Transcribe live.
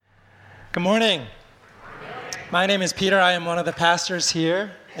Good morning. My name is Peter. I am one of the pastors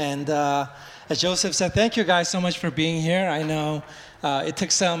here. And as Joseph said, thank you guys so much for being here. I know it took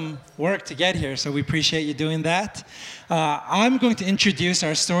some work to get here, so we appreciate you doing that. I'm going to introduce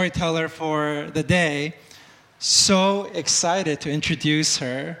our storyteller for the day. So excited to introduce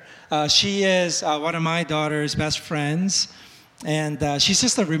her. She is one of my daughter's best friends. And she's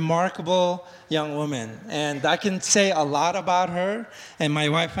just a remarkable young woman. And I can say a lot about her. And my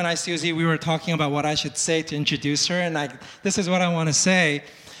wife and I, Susie, we were talking about what I should say to introduce her. And this is what I want to say.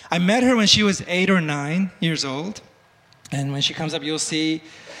 I met her when she was 8 or 9 years old. And when she comes up, you'll see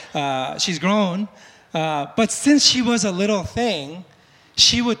she's grown. But since she was a little thing,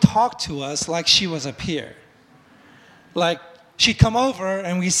 she would talk to us like she was a peer. Like, she'd come over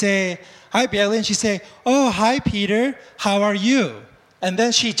and we say, "Hi, Bailey," and she'd say, "Oh, hi, Peter, how are you?" And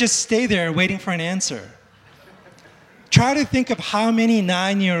then she'd just stay there waiting for an answer. Try to think of how many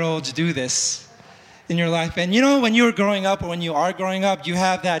 9-year-olds do this in your life. And you know, when you were growing up or when you are growing up, you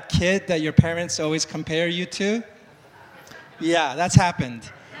have that kid that your parents always compare you to. Yeah, that's happened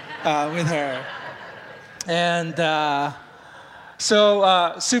with her. And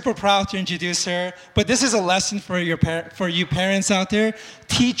So super proud to introduce her. But this is a lesson for you parents out there.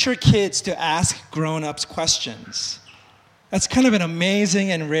 Teach your kids to ask grown-ups questions. That's kind of an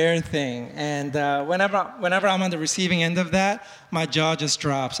amazing and rare thing. And whenever I'm on the receiving end of that, my jaw just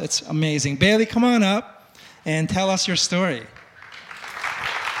drops. It's amazing. Bailey, come on up and tell us your story.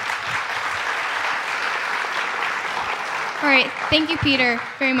 All right. Thank you, Peter,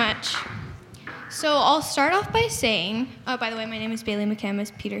 very much. So I'll start off by saying, by the way, my name is Bailey McKim,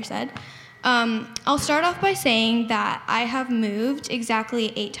 as Peter said. I'll start off by saying that I have moved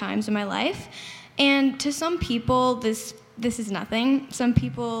exactly 8 times in my life. And to some people, this is nothing. Some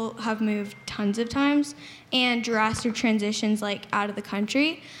people have moved tons of times and drastic transitions, like out of the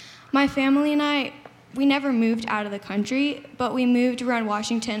country. My family and I, we never moved out of the country, but we moved around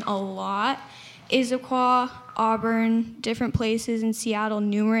Washington a lot. Issaquah, Auburn, different places in Seattle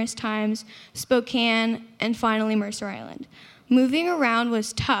numerous times, Spokane, and finally Mercer Island. Moving around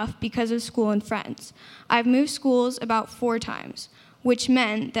was tough because of school and friends. I've moved schools about 4 times, which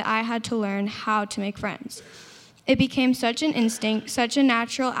meant that I had to learn how to make friends. It became such an instinct, such a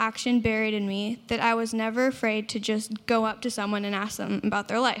natural action buried in me that I was never afraid to just go up to someone and ask them about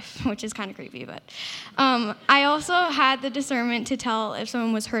their life, which is kind of creepy, but I also had the discernment to tell if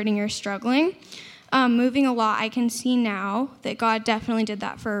someone was hurting or struggling. Moving a lot, I can see now that God definitely did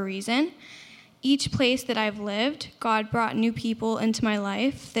that for a reason. Each place that I've lived, God brought new people into my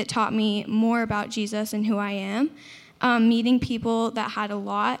life that taught me more about Jesus and who I am, meeting people that had a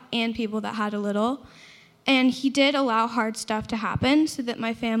lot and people that had a little. And he did allow hard stuff to happen so that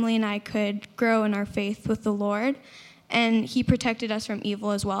my family and I could grow in our faith with the Lord, and he protected us from evil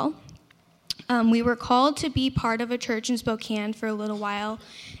as well. We were called to be part of a church in Spokane for a little while,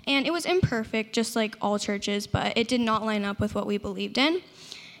 and it was imperfect, just like all churches, but it did not line up with what we believed in.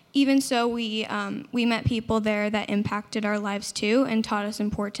 Even so, we met people there that impacted our lives too and taught us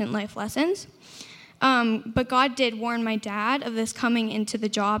important life lessons. But God did warn my dad of this coming into the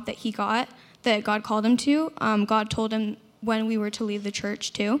job that God called him to. God told him when we were to leave the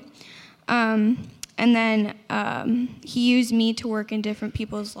church too. And then he used me to work in different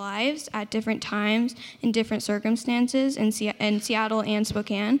people's lives at different times in different circumstances in Seattle and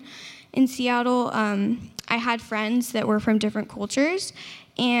Spokane. In Seattle, I had friends that were from different cultures,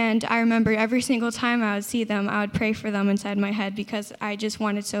 and I remember every single time I would see them, I would pray for them inside my head because I just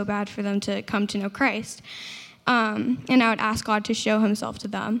wanted so bad for them to come to know Christ. And I would ask God to show himself to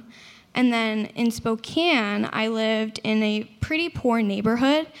them. And then in Spokane, I lived in a pretty poor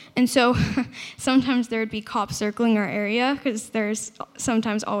neighborhood, and so sometimes there would be cops circling our area because there's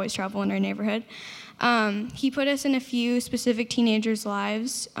sometimes always trouble in our neighborhood. He put us in a few specific teenagers'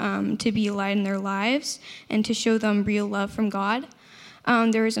 lives to be a light in their lives and to show them real love from God.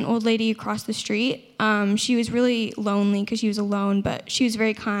 There was an old lady across the street. She was really lonely because she was alone, but she was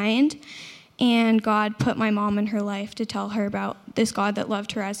very kind. And God put my mom in her life to tell her about this God that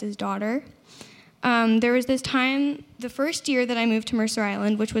loved her as his daughter. There was this time, the first year that I moved to Mercer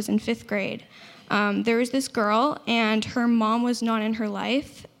Island, which was in 5th grade, there was this girl, and her mom was not in her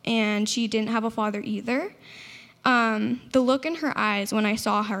life, and she didn't have a father either. The look in her eyes when I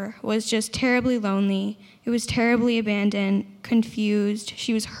saw her was just terribly lonely. It was terribly abandoned, confused.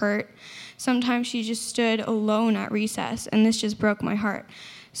 She was hurt. Sometimes she just stood alone at recess, and this just broke my heart.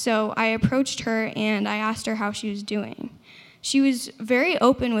 So I approached her, and I asked her how she was doing. She was very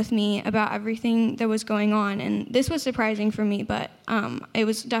open with me about everything that was going on, and this was surprising for me, but it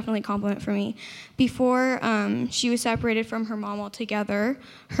was definitely a compliment for me. Before she was separated from her mom altogether,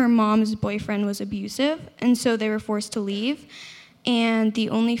 her mom's boyfriend was abusive, and so they were forced to leave, and the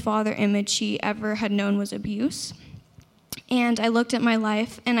only father image she ever had known was abuse. And I looked at my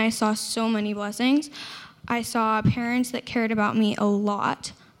life, and I saw so many blessings. I saw parents that cared about me a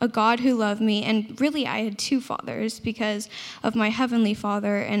lot, a God who loved me, and really I had two fathers because of my heavenly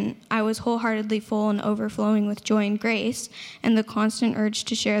Father, and I was wholeheartedly full and overflowing with joy and grace and the constant urge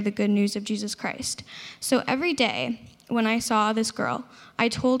to share the good news of Jesus Christ. So every day when I saw this girl, I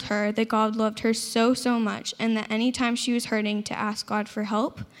told her that God loved her so, so much, and that anytime she was hurting to ask God for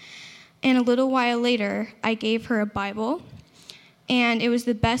help. And a little while later, I gave her a Bible, and it was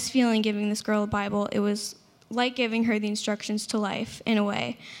the best feeling giving this girl a Bible. It was like giving her the instructions to life, in a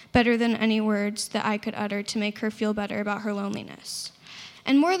way, better than any words that I could utter to make her feel better about her loneliness.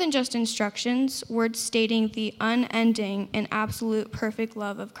 And more than just instructions, words stating the unending and absolute perfect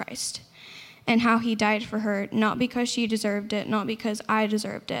love of Christ, and how he died for her, not because she deserved it, not because I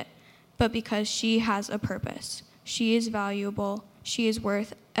deserved it, but because she has a purpose. She is valuable. She is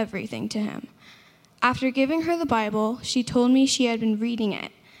worth everything to him. After giving her the Bible, she told me she had been reading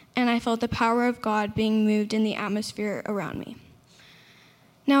it, and I felt the power of God being moved in the atmosphere around me.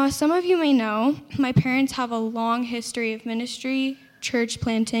 Now, as some of you may know, my parents have a long history of ministry, church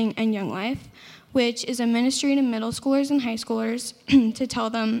planting, and Young Life, which is a ministry to middle schoolers and high schoolers to tell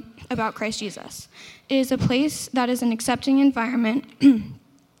them about Christ Jesus. It is a place that is an accepting environment.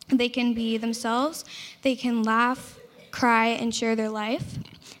 They can be themselves, they can laugh, cry, and share their life,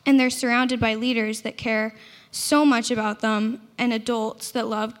 and they're surrounded by leaders that care so much about them, and adults that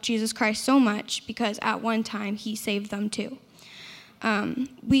love Jesus Christ so much because at one time he saved them too.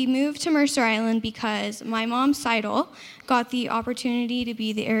 We moved to Mercer Island because my mom, Seidel, got the opportunity to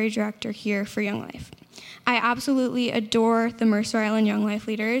be the area director here for Young Life. I absolutely adore the Mercer Island Young Life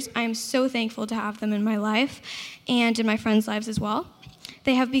leaders. I am so thankful to have them in my life and in my friends' lives as well.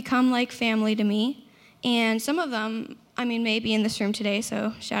 They have become like family to me, and some of them, may be in this room today,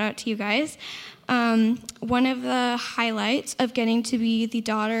 so shout out to you guys. One of the highlights of getting to be the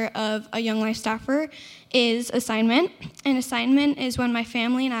daughter of a Young Life staffer is assignment. An assignment is when my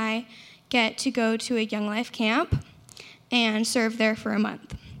family and I get to go to a Young Life camp and serve there for a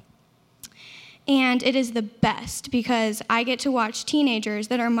month. And it is the best because I get to watch teenagers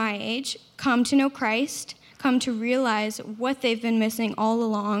that are my age come to know Christ, come to realize what they've been missing all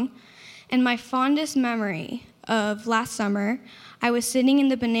along. And my fondest memory of last summer, I was sitting in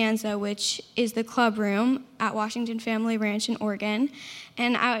the Bonanza, which is the club room at Washington Family Ranch in Oregon,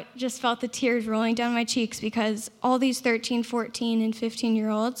 and I just felt the tears rolling down my cheeks because all these 13, 14, and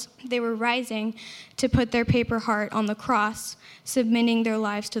 15-year-olds, they were rising to put their paper heart on the cross, submitting their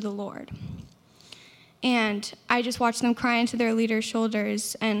lives to the Lord. And I just watched them cry into their leaders'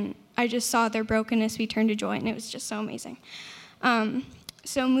 shoulders, and I just saw their brokenness be turned to joy, and it was just so amazing.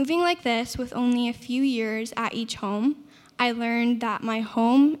 So moving like this with only a few years at each home, I learned that my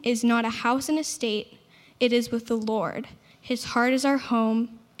home is not a house and estate, it is with the Lord. His heart is our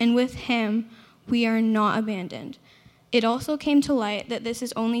home, and with him, we are not abandoned. It also came to light that this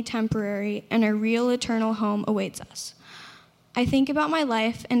is only temporary, and a real eternal home awaits us. I think about my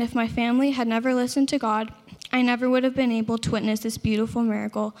life, and if my family had never listened to God, I never would have been able to witness this beautiful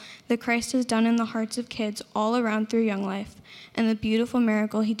miracle that Christ has done in the hearts of kids all around through Young Life, and the beautiful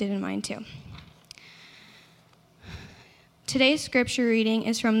miracle he did in mine too. Today's scripture reading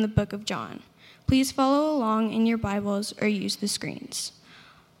is from the book of John. Please follow along in your Bibles or use the screens.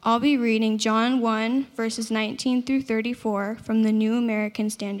 I'll be reading John 1, verses 19 through 34 from the New American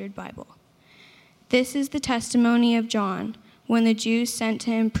Standard Bible. This is the testimony of John when the Jews sent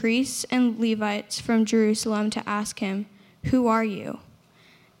to him priests and Levites from Jerusalem to ask him, "Who are you?"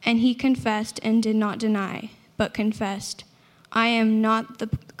 And he confessed and did not deny, but confessed, "I am not the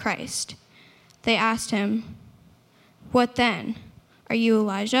Christ." They asked him, "What then? Are you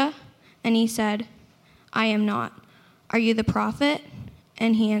Elijah?" And he said, "I am not." "Are you the prophet?"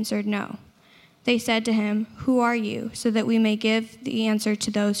 And he answered, "No." They said to him, "Who are you, so that we may give the answer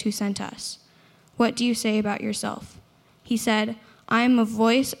to those who sent us? What do you say about yourself?" He said, "I am a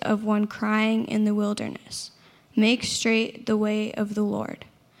voice of one crying in the wilderness, 'Make straight the way of the Lord,'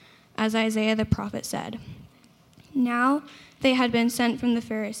 as Isaiah the prophet said." Now they had been sent from the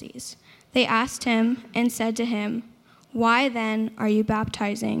Pharisees. They asked him and said to him, "Why then are you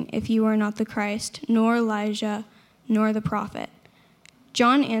baptizing if you are not the Christ, nor Elijah, nor the prophet?"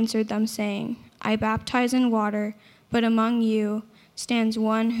 John answered them, saying, "I baptize in water, but among you stands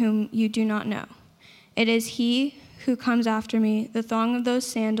one whom you do not know. It is he who comes after me, the thong of those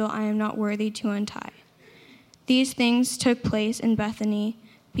sandals I am not worthy to untie." These things took place in Bethany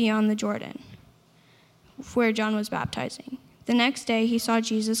beyond the Jordan, where John was baptizing. The next day he saw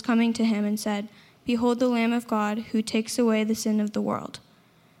Jesus coming to him and said, "Behold the Lamb of God who takes away the sin of the world.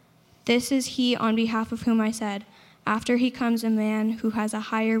 This is he on behalf of whom I said, after he comes a man who has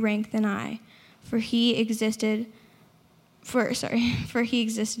a higher rank than I, for he existed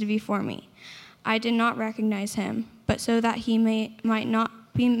before me. I did not recognize him, but so that he might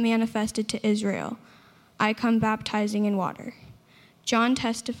not be manifested to Israel, I come baptizing in water." John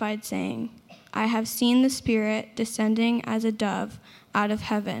testified, saying, "I have seen the Spirit descending as a dove out of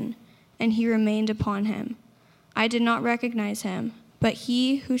heaven, and he remained upon him. I did not recognize him, but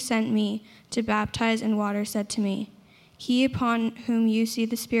he who sent me to baptize in water said to me, 'He upon whom you see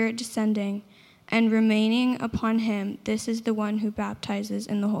the Spirit descending and remaining upon him, this is the one who baptizes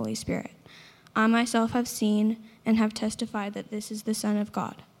in the Holy Spirit.' I myself have seen and have testified that this is the Son of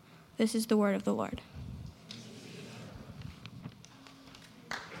God." This is the word of the Lord.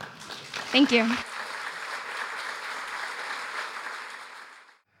 Thank you.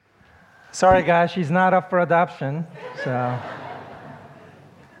 Sorry, guys, she's not up for adoption. So,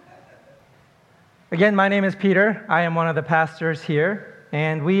 again, my name is Peter. I am one of the pastors here,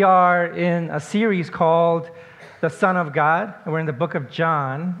 and we are in a series called The Son of God. We're in the book of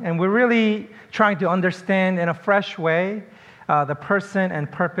John, and we're really trying to understand in a fresh way the person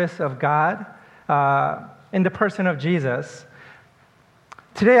and purpose of God in the person of Jesus.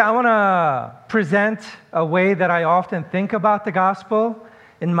 Today, I want to present a way that I often think about the gospel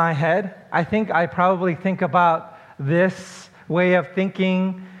in my head. I think I probably think about this way of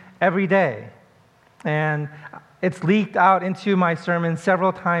thinking every day. And it's leaked out into my sermon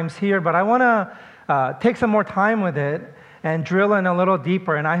several times here, but I want to take some more time with it and drill in a little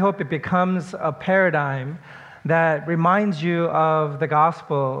deeper, and I hope it becomes a paradigm that reminds you of the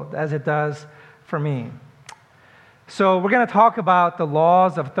gospel as it does for me. So we're going to talk about the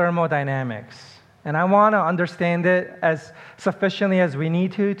laws of thermodynamics, and I want to understand it as sufficiently as we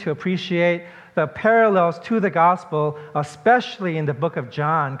need to appreciate the parallels to the gospel, especially in the book of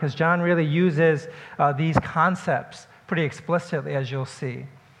John, because John really uses these concepts pretty explicitly, as you'll see.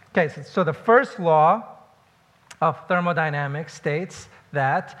 Okay, so the first law of thermodynamics states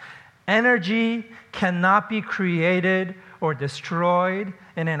that energy cannot be created or destroyed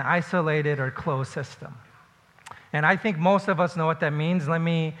in an isolated or closed system. And I think most of us know what that means. Let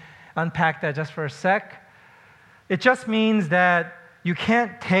me unpack that just for a sec. It just means that you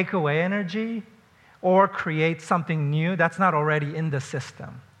can't take away energy or create something new that's not already in the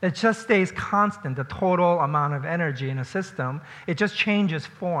system. It just stays constant, the total amount of energy in a system. It just changes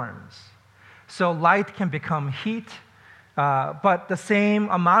forms. So light can become heat, but the same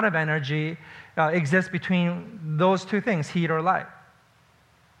amount of energy exists between those two things, heat or light.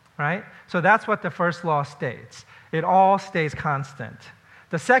 Right? So that's what the first law states. It all stays constant.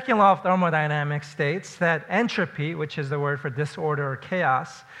 The second law of thermodynamics states that entropy, which is the word for disorder or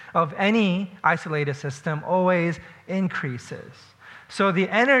chaos, of any isolated system always increases. So the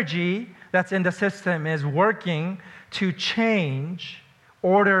energy that's in the system is working to change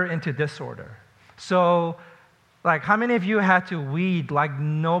order into disorder. So, like, how many of you had to weed like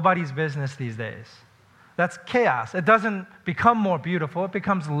nobody's business these days? That's chaos. It doesn't become more beautiful, it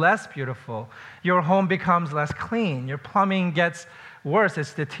becomes less beautiful. Your home becomes less clean. Your plumbing gets worse,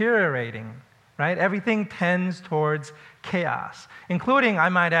 it's deteriorating, right? Everything tends towards chaos, including, I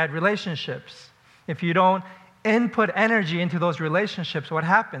might add, relationships. If you don't input energy into those relationships, what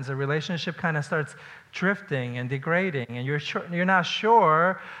happens? The relationship kind of starts drifting and degrading, and you're not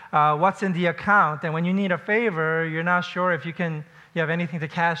sure what's in the account, and when you need a favor, you're not sure if you have anything to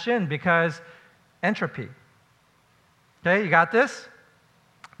cash in because entropy. Okay, you got this?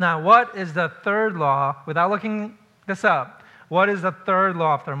 Now, what is the third law? Without looking this up, what is the third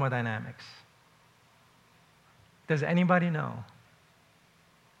law of thermodynamics? Does anybody know?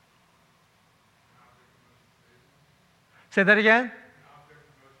 Say that again?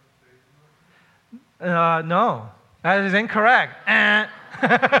 No, that is incorrect. That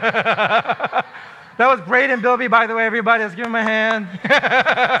was Braden Bilby, by the way, everybody. Let's give him a hand.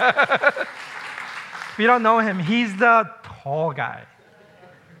 If you don't know him, he's the tall guy.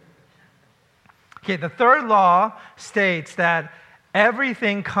 Okay, the third law states that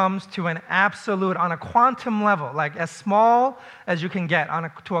everything comes to an absolute, on a quantum level, like as small as you can get,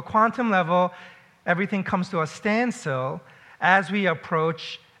 to a quantum level, everything comes to a standstill as we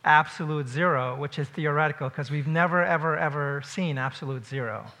approach absolute zero, which is theoretical because we've never, ever, ever seen absolute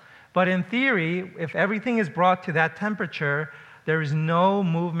zero. But in theory, if everything is brought to that temperature, there is no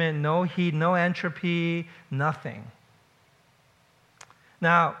movement, no heat, no entropy, nothing.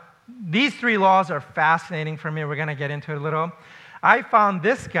 Now, these three laws are fascinating for me. We're going to get into it a little. I found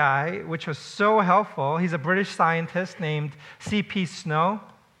this guy, which was so helpful. He's a British scientist named C.P. Snow.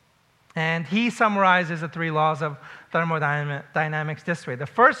 And he summarizes the three laws of thermodynamics this way. The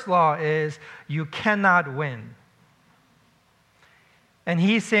first law is you cannot win. And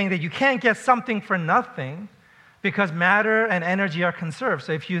he's saying that you can't get something for nothing because matter and energy are conserved.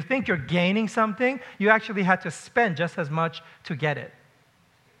 So if you think you're gaining something, you actually had to spend just as much to get it.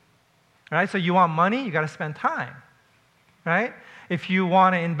 Right? So you want money, you got to spend time. Right? If you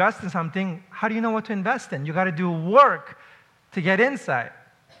want to invest in something, how do you know what to invest in? You got to do work to get insight.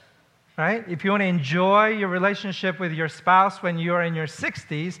 Right? If you want to enjoy your relationship with your spouse when you're in your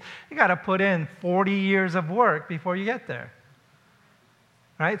 60s, you got to put in 40 years of work before you get there.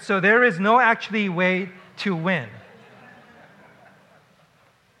 Right? So there is no actually way to win.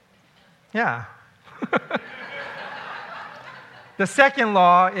 Yeah. The second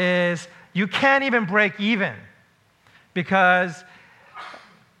law is you can't even break even because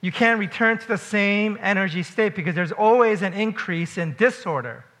you can't return to the same energy state because there's always an increase in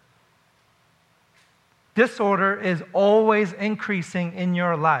disorder. Disorder is always increasing in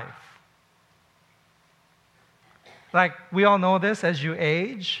your life. Like, we all know this as you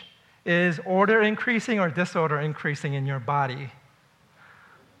age. Is order increasing or disorder increasing in your body?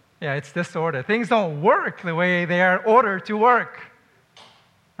 Yeah, it's disorder. Things don't work the way they are ordered to work.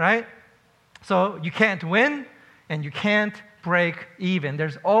 Right? So you can't win and you can't break even.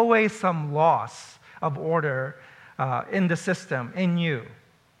 There's always some loss of order in the system, in you.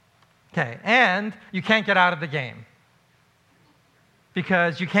 Okay, and you can't get out of the game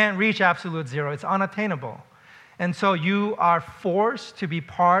because you can't reach absolute zero. It's unattainable. And so you are forced to be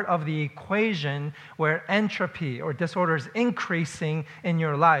part of the equation where entropy or disorder is increasing in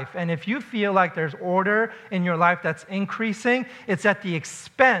your life. And if you feel like there's order in your life that's increasing, it's at the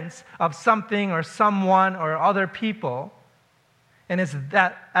expense of something or someone or other people. And it's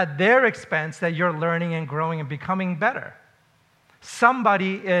that at their expense that you're learning and growing and becoming better.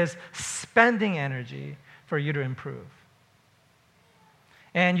 Somebody is spending energy for you to improve.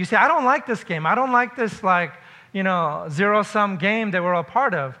 And you say, I don't like this game. I don't like this, zero-sum game that we're all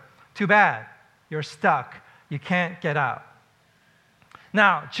part of. Too bad. You're stuck. You can't get out.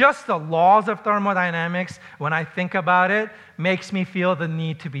 Now, just the laws of thermodynamics, when I think about it, makes me feel the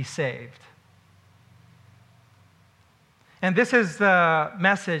need to be saved. And this is the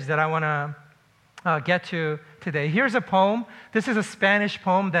message that I want to get to today. Here's a poem. This is a Spanish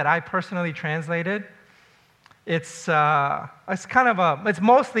poem that I personally translated. It's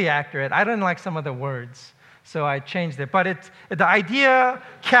mostly accurate. I didn't like some of the words, so I changed it. But the idea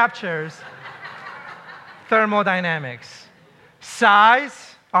captures thermodynamics.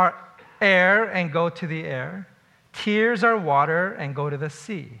 Sighs are air and go to the air. Tears are water and go to the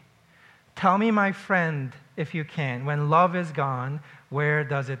sea. Tell me, my friend, if you can, when love is gone, where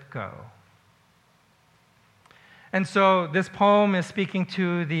does it go? And so this poem is speaking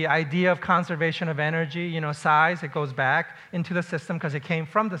to the idea of conservation of energy. Size, it goes back into the system because it came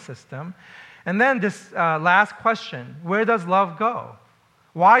from the system. And then this last question, where does love go?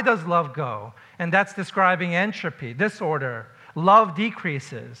 Why does love go? And that's describing entropy, disorder. Love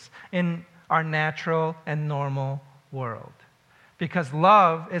decreases in our natural and normal world because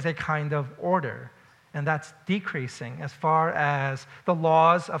love is a kind of order, and that's decreasing as far as the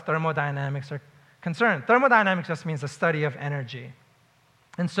laws of thermodynamics are concerned. Thermodynamics just means the study of energy.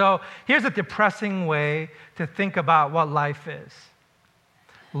 And so here's a depressing way to think about what life is.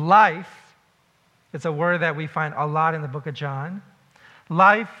 Life is a word that we find a lot in the book of John.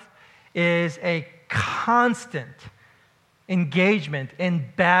 Life is a constant engagement in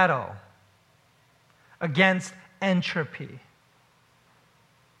battle against entropy.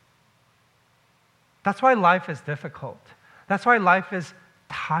 That's why life is difficult. That's why life is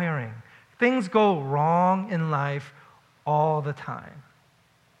tiring. Things go wrong in life all the time.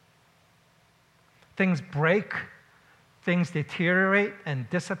 Things break, things deteriorate and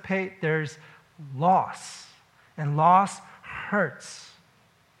dissipate. There's loss, and loss hurts.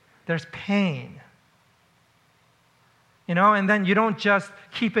 There's pain. And then you don't just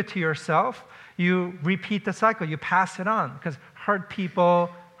keep it to yourself. You repeat the cycle. You pass it on because hurt people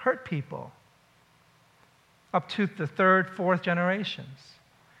hurt people up to the third, fourth generations.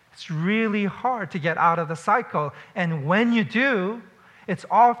 It's really hard to get out of the cycle. And when you do, it's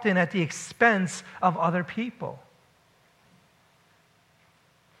often at the expense of other people.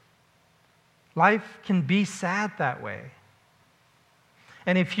 Life can be sad that way.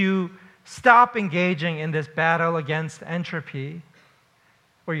 And if you stop engaging in this battle against entropy,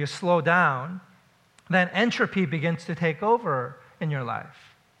 where you slow down, then entropy begins to take over in your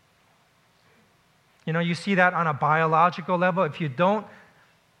life. You see that on a biological level. If you don't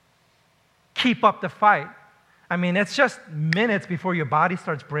keep up the fight, it's just minutes before your body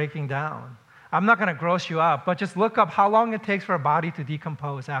starts breaking down. I'm not going to gross you up, but just look up how long it takes for a body to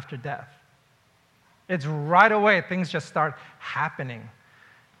decompose after death. It's right away, things just start happening.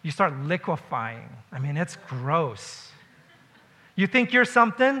 You start liquefying. It's gross. You think you're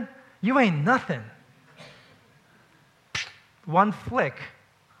something? You ain't nothing. One flick,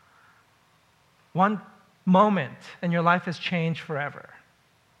 one moment, and your life has changed forever.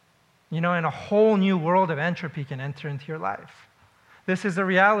 And a whole new world of entropy can enter into your life. This is a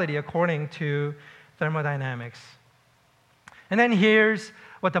reality according to thermodynamics. And then here's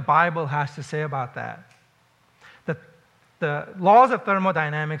what the Bible has to say about that. The laws of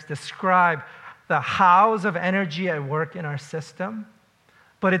thermodynamics describe the hows of energy at work in our system,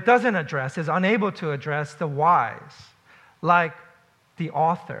 but it doesn't address, is unable to address the whys, like the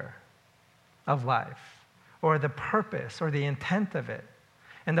author of life, or the purpose, or the intent of it.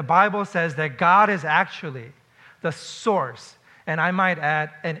 And the Bible says that God is actually the source, and I might add,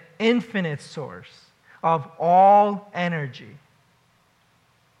 an infinite source of all energy.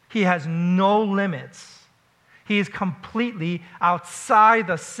 He has no limits. He is completely outside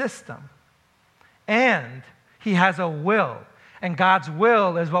the system. And he has a will. And God's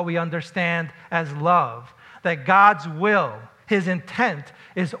will is what we understand as love. That God's will, his intent,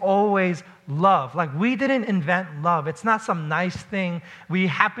 is always love. Like, we didn't invent love. It's not some nice thing we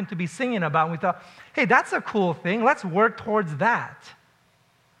happen to be singing about. And we thought, hey, that's a cool thing. Let's work towards that.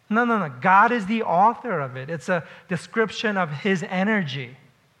 No. God is the author of it. It's a description of his energy.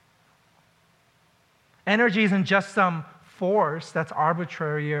 Energy isn't just some force that's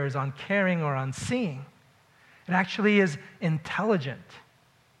arbitrary or is uncaring or unseeing. It actually is intelligent.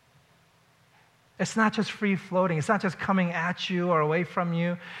 It's not just free-floating. It's not just coming at you or away from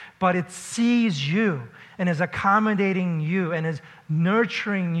you, but it sees you and is accommodating you and is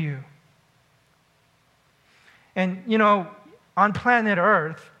nurturing you. And, on planet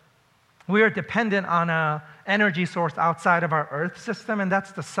Earth, we are dependent on an energy source outside of our Earth system, and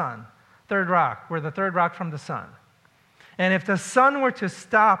that's the sun. Third rock. We're the third rock from the sun. And if the sun were to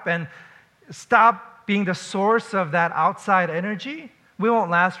stop being the source of that outside energy, we won't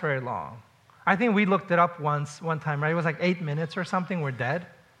last very long. I think we looked it up one time, right? It was like 8 minutes or something, we're dead.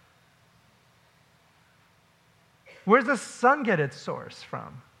 Where does the sun get its source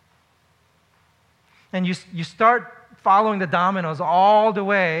from? And you start following the dominoes all the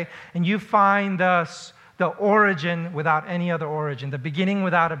way, and you find the origin without any other origin, the beginning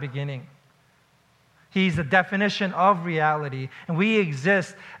without a beginning. He's the definition of reality, and we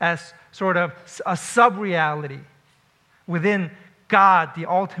exist as sort of a sub-reality within God, the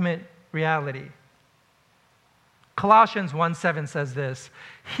ultimate reality. Colossians 1:7 says this: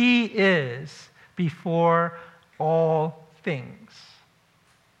 He is before all things.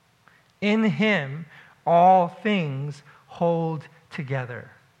 In him, all things hold together.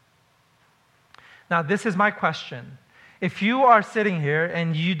 Now, this is my question. If you are sitting here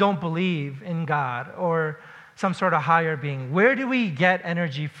and you don't believe in God or some sort of higher being, where do we get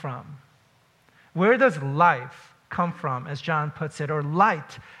energy from? Where does life come from, as John puts it, or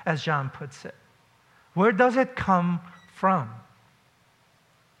light, as John puts it? Where does it come from?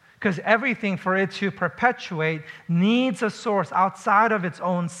 Because everything, for it to perpetuate, needs a source outside of its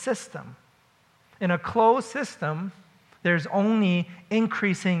own system. In a closed system, there's only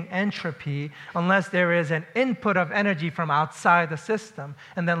increasing entropy unless there is an input of energy from outside the system,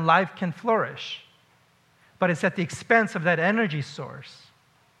 and then life can flourish. But it's at the expense of that energy source.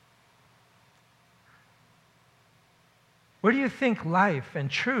 Where do you think life and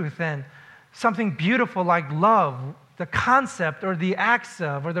truth and something beautiful like love, the concept or the acts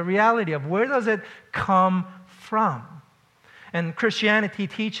of or the reality of, where does it come from? And Christianity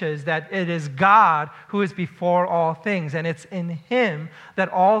teaches that it is God who is before all things, and it's in him that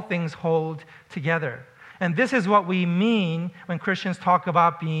all things hold together. And this is what we mean when Christians talk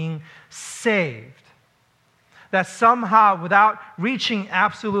about being saved. That somehow, without reaching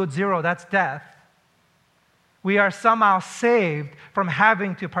absolute zero, that's death, we are somehow saved from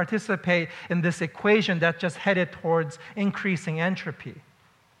having to participate in this equation that just headed towards increasing entropy.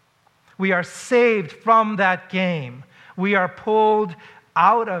 We are saved from that game. We are pulled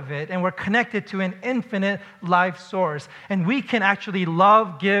out of it, and we're connected to an infinite life source. And we can actually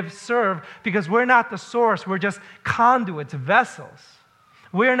love, give, serve, because we're not the source. We're just conduits, vessels.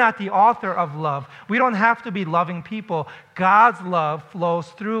 We're not the author of love. We don't have to be loving people. God's love flows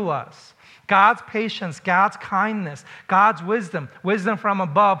through us. God's patience, God's kindness, God's wisdom from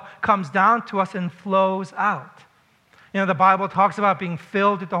above comes down to us and flows out. The Bible talks about being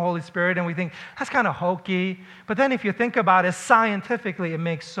filled with the Holy Spirit, and we think, that's kind of hokey. But then if you think about it scientifically, it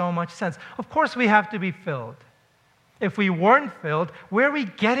makes so much sense. Of course we have to be filled. If we weren't filled, where are we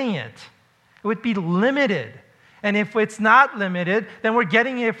getting it? It would be limited. And if it's not limited, then we're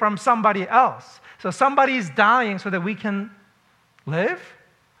getting it from somebody else. So somebody's dying so that we can live?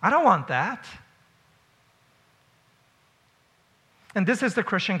 I don't want that. And this is the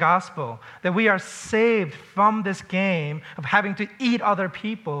Christian gospel, that we are saved from this game of having to eat other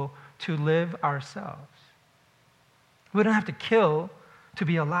people to live ourselves. We don't have to kill to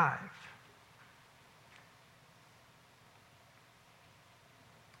be alive.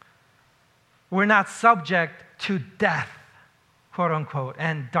 We're not subject to death, quote unquote,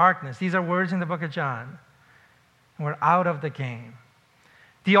 and darkness. These are words in the book of John. We're out of the game.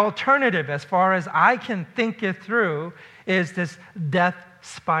 The alternative, as far as I can think it through, is this death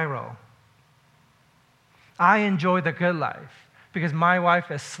spiral. I enjoy the good life because my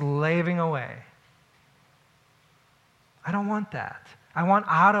wife is slaving away. I don't want that. I want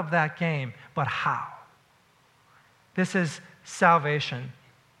out of that game, but how? This is salvation.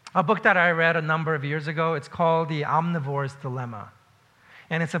 A book that I read a number of years ago, it's called The Omnivore's Dilemma.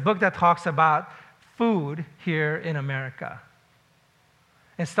 And it's a book that talks about food here in America.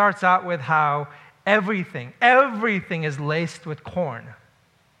 It starts out with how everything is laced with corn.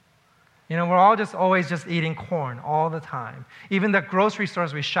 We're all always just eating corn all the time. Even the grocery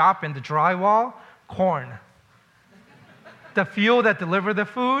stores we shop in, the drywall, corn. The fuel that delivers the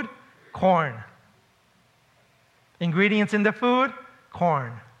food, corn. Ingredients in the food,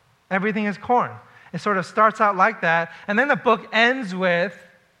 corn. Everything is corn. It sort of starts out like that, and then the book ends with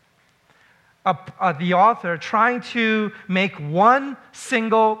the author trying to make one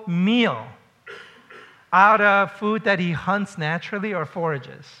single meal out of food that he hunts naturally or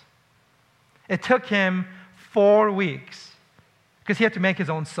forages. It took him 4 weeks because he had to make his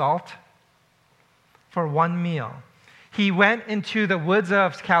own salt for one meal. He went into the woods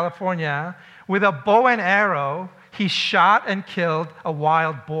of California with a bow and arrow. He shot and killed a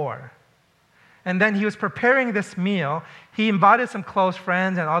wild boar. And then he was preparing this meal. He invited some close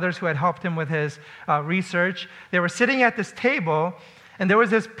friends and others who had helped him with his research. They were sitting at this table, and there was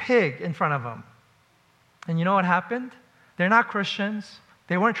this pig in front of them. And you know what happened? They're not Christians.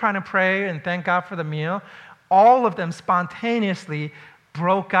 They weren't trying to pray and thank God for the meal. All of them spontaneously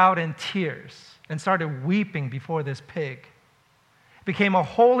broke out in tears and started weeping before this pig. It became a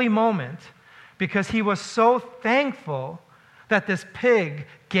holy moment because he was so thankful that this pig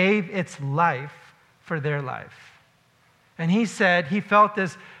gave its life for their life. And he said he felt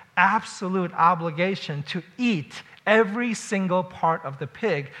this absolute obligation to eat every single part of the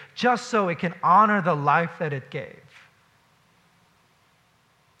pig just so it can honor the life that it gave.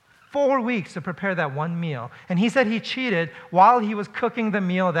 4 weeks to prepare that one meal. And he said he cheated while he was cooking the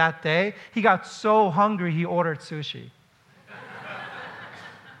meal that day. He got so hungry he ordered sushi.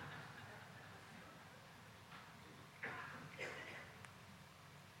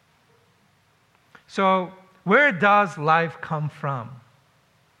 So, where does life come from?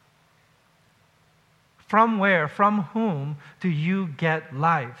 From where, from whom do you get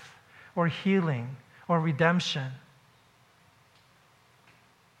life or healing or redemption?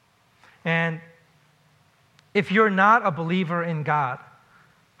 And if you're not a believer in God,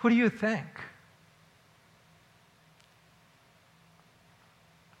 who do you think?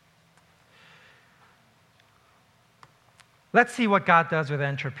 Let's see what God does with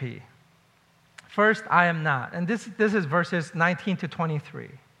entropy. First, I am not. And this is verses 19 to 23.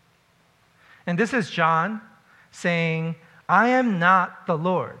 And this is John saying, I am not the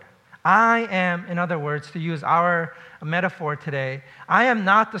Lord. I am, in other words, to use our metaphor today, I am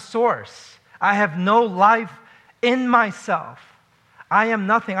not the source. I have no life in myself. I am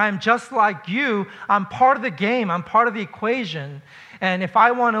nothing. I am just like you. I'm part of the game. I'm part of the equation. And if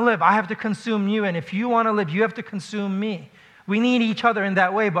I want to live, I have to consume you. And if you want to live, you have to consume me. We need each other in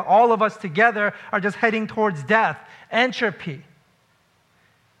that way, but all of us together are just heading towards death, entropy.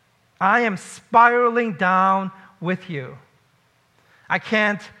 I am spiraling down with you. I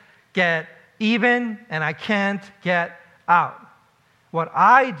can't get even and I can't get out. What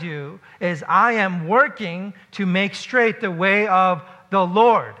I do is I am working to make straight the way of the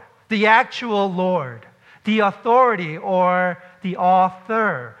Lord, the actual Lord, the authority or the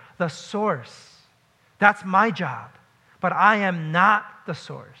author, the source. That's my job. But I am not the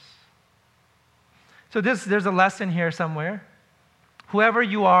source. So there's a lesson here somewhere. Whoever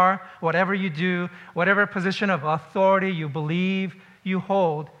you are, whatever you do, whatever position of authority you believe you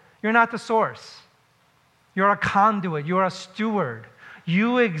hold, You're not the source. You're a conduit. You're a steward.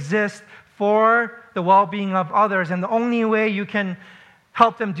 You exist for the well-being of others, and the only way you can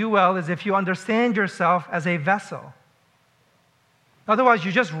help them do well is if you understand yourself as a vessel. Otherwise,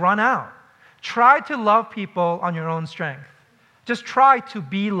 you just run out. Try to love people on your own strength. Just try to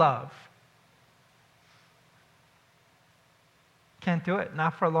be love. Can't do it,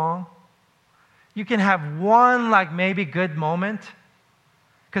 not for long. You can have one maybe good moment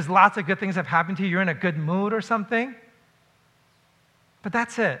because lots of good things have happened to you. You're in a good mood or something. But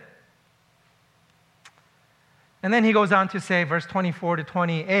that's it. And then he goes on to say, verse 24 to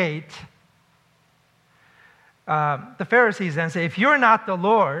 28, the Pharisees then say, if you're not the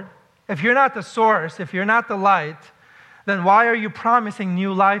Lord, if you're not the source, if you're not the light, then why are you promising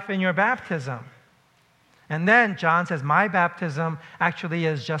new life in your baptism? And then John says, my baptism actually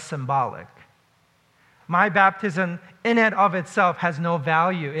is just symbolic. My baptism in and of itself has no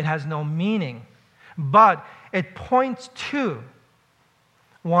value. It has no meaning. But it points to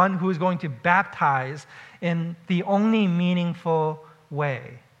one who is going to baptize in the only meaningful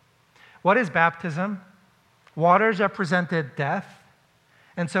way. What is baptism? Waters represented death.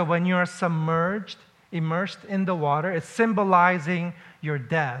 And so when you are submerged, immersed in the water, it's symbolizing your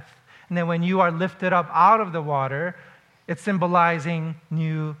death. And then when you are lifted up out of the water, it's symbolizing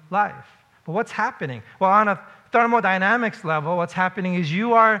new life. But what's happening? Well, on a thermodynamics level, what's happening is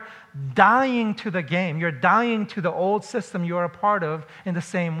you are dying to the game. You're dying to the old system you are a part of in the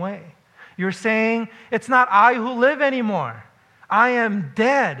same way. You're saying, it's not I who live anymore. I am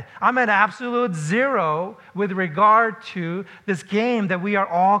dead. I'm at absolute zero with regard to this game that we are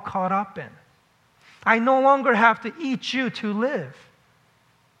all caught up in. I no longer have to eat you to live.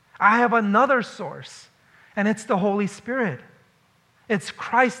 I have another source, and it's the Holy Spirit. It's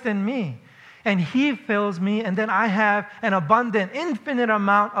Christ in me. And He fills me, and then I have an abundant, infinite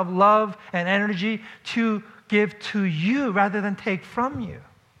amount of love and energy to give to you rather than take from you.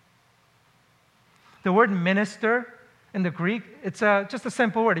 The word minister in the Greek, it's just a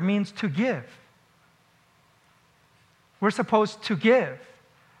simple word. It means to give. We're supposed to give,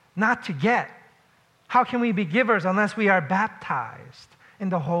 not to get. How can we be givers unless we are baptized in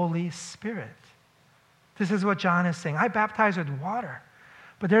the Holy Spirit? This is what John is saying. I baptize with water,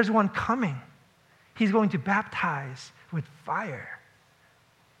 but there's one coming. He's going to baptize with fire.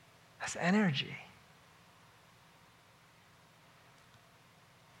 That's energy.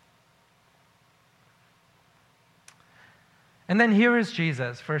 And then here is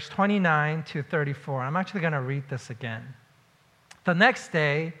Jesus, verse 29 to 34. I'm actually going to read this again. The next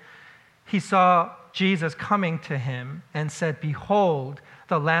day, he saw Jesus coming to him and said, "Behold,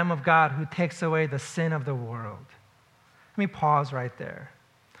 the Lamb of God who takes away the sin of the world." Let me pause right there.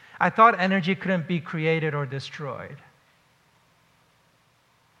 I thought energy couldn't be created or destroyed.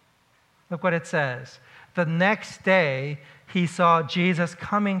 Look what it says. The next day, he saw Jesus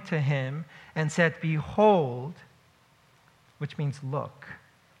coming to him and said, "Behold," which means look,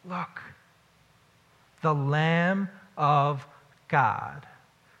 the Lamb of God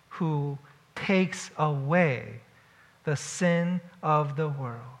who takes away the sin of the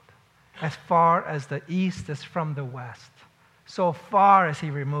world. As far as the east is from the west, so far as He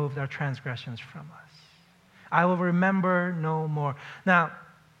removed our transgressions from us. I will remember no more. Now,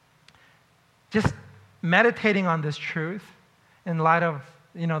 just meditating on this truth in light of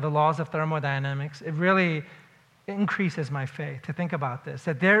the laws of thermodynamics, it really increases my faith to think about this,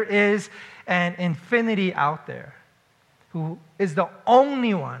 that there is an infinity out there who is the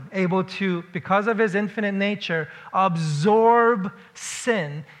only one able to, because of His infinite nature, absorb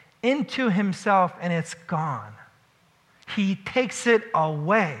sin into Himself, and it's gone. He takes it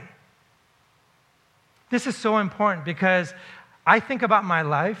away. This is so important because I think about my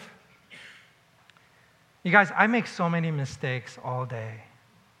life. You guys, I make so many mistakes all day.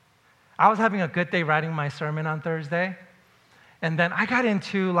 I was having a good day writing my sermon on Thursday, and then I got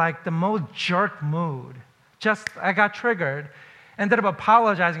into the most jerk mood. I got triggered, ended up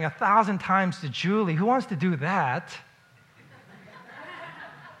apologizing 1,000 times to Julie. Who wants to do that?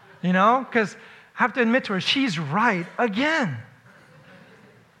 Because I have to admit to her, she's right again.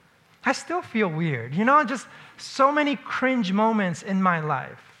 I still feel weird. Just so many cringe moments in my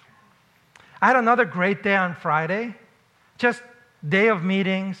life. I had another great day on Friday. Just day of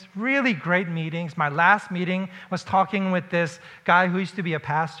meetings, really great meetings. My last meeting was talking with this guy who used to be a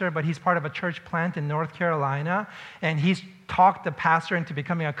pastor, but he's part of a church plant in North Carolina, and he's talked the pastor into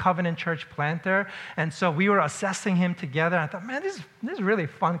becoming a covenant church planter. And so we were assessing him together. I thought, man, this is really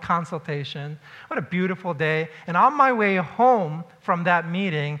fun consultation. What a beautiful day. And on my way home from that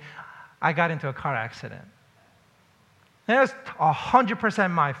meeting, I got into a car accident. And it was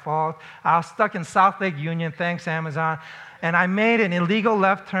 100% my fault. I was stuck in South Lake Union, thanks Amazon, and I made an illegal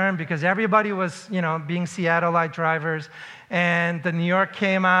left turn because everybody was, being Seattleite drivers, and the New York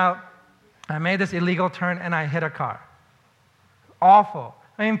came out. I made this illegal turn, and I hit a car. Awful.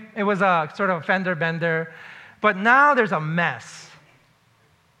 I mean, it was a sort of fender bender, but now there's a mess.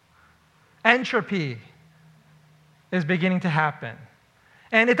 Entropy is beginning to happen.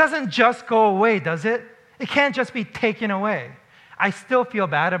 And it doesn't just go away, does it? It can't just be taken away. I still feel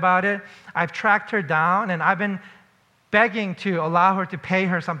bad about it. I've tracked her down, and I've been begging to allow her to pay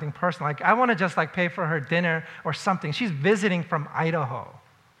her something personal. Like, I want to just pay for her dinner or something. She's visiting from Idaho.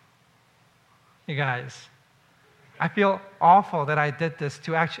 You guys, I feel awful that I did this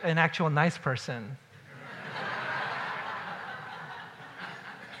to an actual nice person.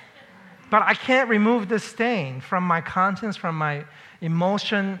 But I can't remove this stain from my conscience, from my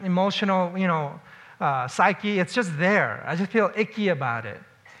emotional, psyche. It's just there. I just feel icky about it.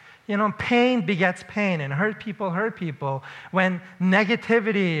 Pain begets pain, and hurt people. When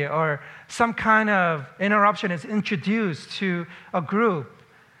negativity or some kind of interruption is introduced to a group,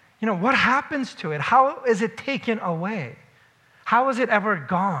 what happens to it? How is it taken away? How is it ever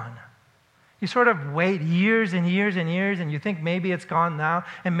gone? You sort of wait years and years and years, and you think maybe it's gone now,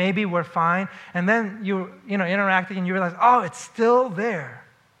 and maybe we're fine, and then you're interacting, and you realize, oh, it's still there.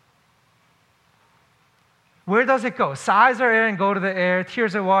 Where does it go? Sighs are air and go to the air,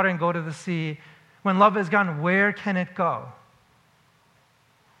 tears are water and go to the sea. When love is gone, where can it go?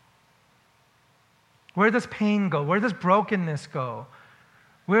 Where does pain go? Where does brokenness go?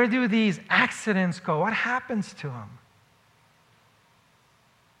 Where do these accidents go? What happens to them?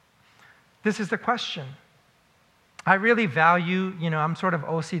 This is the question. I really value, I'm sort of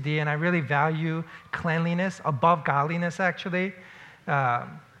OCD, and I really value cleanliness above godliness, actually. And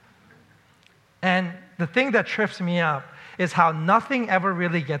the thing that trips me up is how nothing ever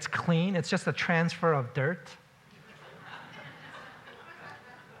really gets clean. It's just a transfer of dirt.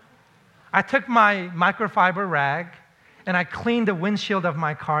 I took my microfiber rag, and I cleaned the windshield of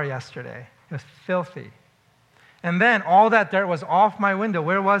my car yesterday. It was filthy. And then all that dirt was off my window.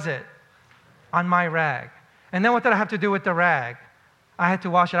 Where was it? On my rag. And then what did I have to do with the rag? I had to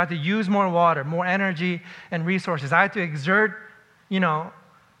wash it. I had to use more water, more energy and resources. I had to exert,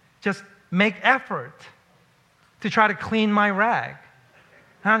 just make effort to try to clean my rag.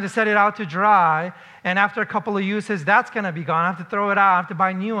 I have to set it out to dry, and after a couple of uses, that's going to be gone. I have to throw it out. I have to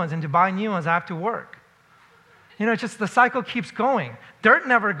buy new ones, and to buy new ones, I have to work. Just the cycle keeps going. Dirt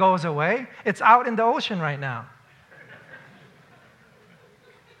never goes away. It's out in the ocean right now.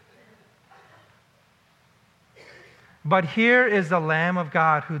 But here is the Lamb of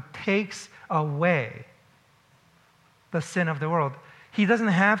God who takes away the sin of the world. He doesn't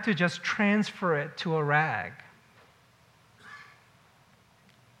have to just transfer it to a rag.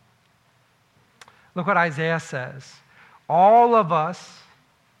 Look what Isaiah says. All of us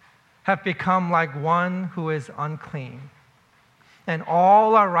have become like one who is unclean, and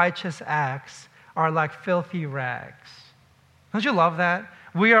all our righteous acts are like filthy rags. Don't you love that?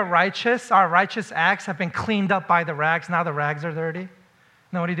 We are righteous. Our righteous acts have been cleaned up by the rags. Now the rags are dirty.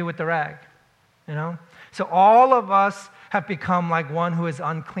 Now what do you do with the rag? So all of us have become like one who is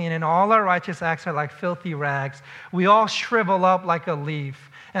unclean, and all our righteous acts are like filthy rags. We all shrivel up like a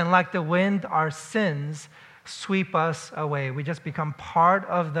leaf, and like the wind, our sins sweep us away. We just become part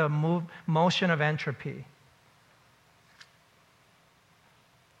of the motion of entropy.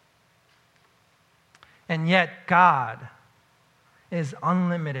 And yet God is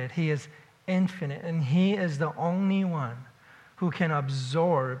unlimited. He is infinite, and He is the only one who can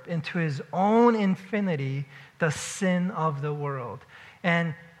absorb into His own infinity the sin of the world.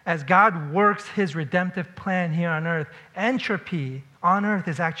 And as God works His redemptive plan here on earth, entropy on earth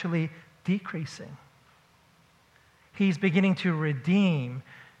is actually decreasing. He's beginning to redeem.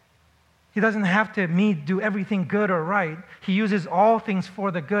 He doesn't have to do everything good or right. He uses all things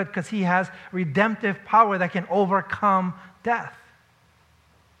for the good because He has redemptive power that can overcome death.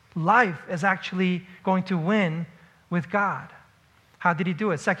 Life is actually going to win with God. How did He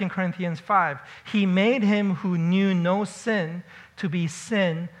do it? 2 Corinthians 5. He made Him who knew no sin to be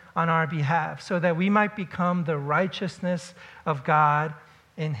sin on our behalf, so that we might become the righteousness of God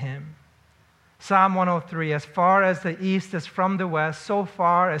in Him. Psalm 103, as far as the east is from the west, so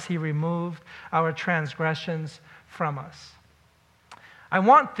far as He removed our transgressions from us. I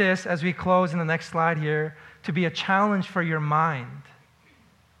want this, as we close in the next slide here, to be a challenge for your mind.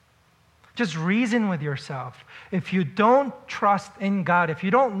 Just reason with yourself. If you don't trust in God, if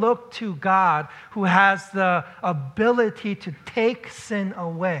you don't look to God who has the ability to take sin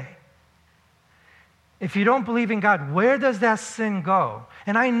away, If you don't believe in God, where does that sin go?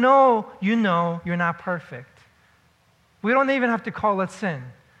 And I know you're not perfect. We don't even have to call it sin.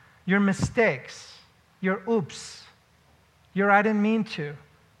 Your mistakes, your oops, your I didn't mean to,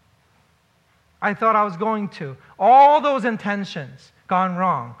 I thought I was going to. All those intentions gone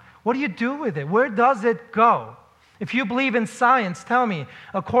wrong. What do you do with it? Where does it go? If you believe in science, tell me,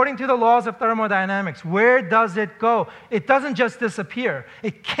 according to the laws of thermodynamics, where does it go? It doesn't just disappear.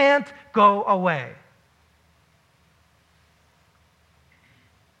 It can't go away.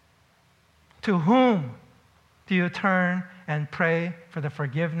 To whom do you turn and pray for the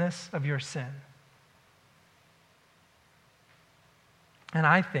forgiveness of your sin? And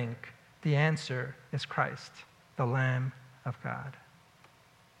I think the answer is Christ, the Lamb of God.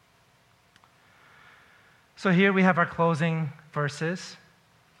 So here we have our closing verses,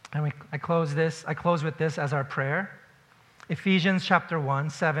 and I close with this as our prayer. Ephesians chapter 1,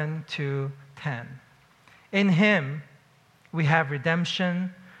 7 to 10. In him we have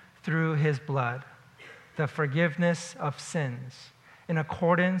redemption through his blood, the forgiveness of sins, in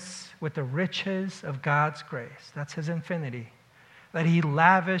accordance with the riches of God's grace. That's his infinity, that he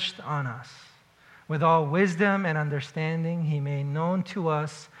lavished on us. With all wisdom and understanding, he made known to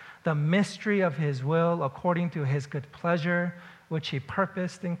us the mystery of his will according to his good pleasure, which he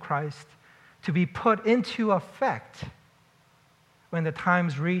purposed in Christ to be put into effect when the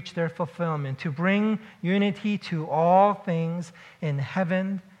times reach their fulfillment, to bring unity to all things in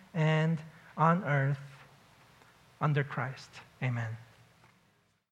heaven and on earth under Christ. Amen.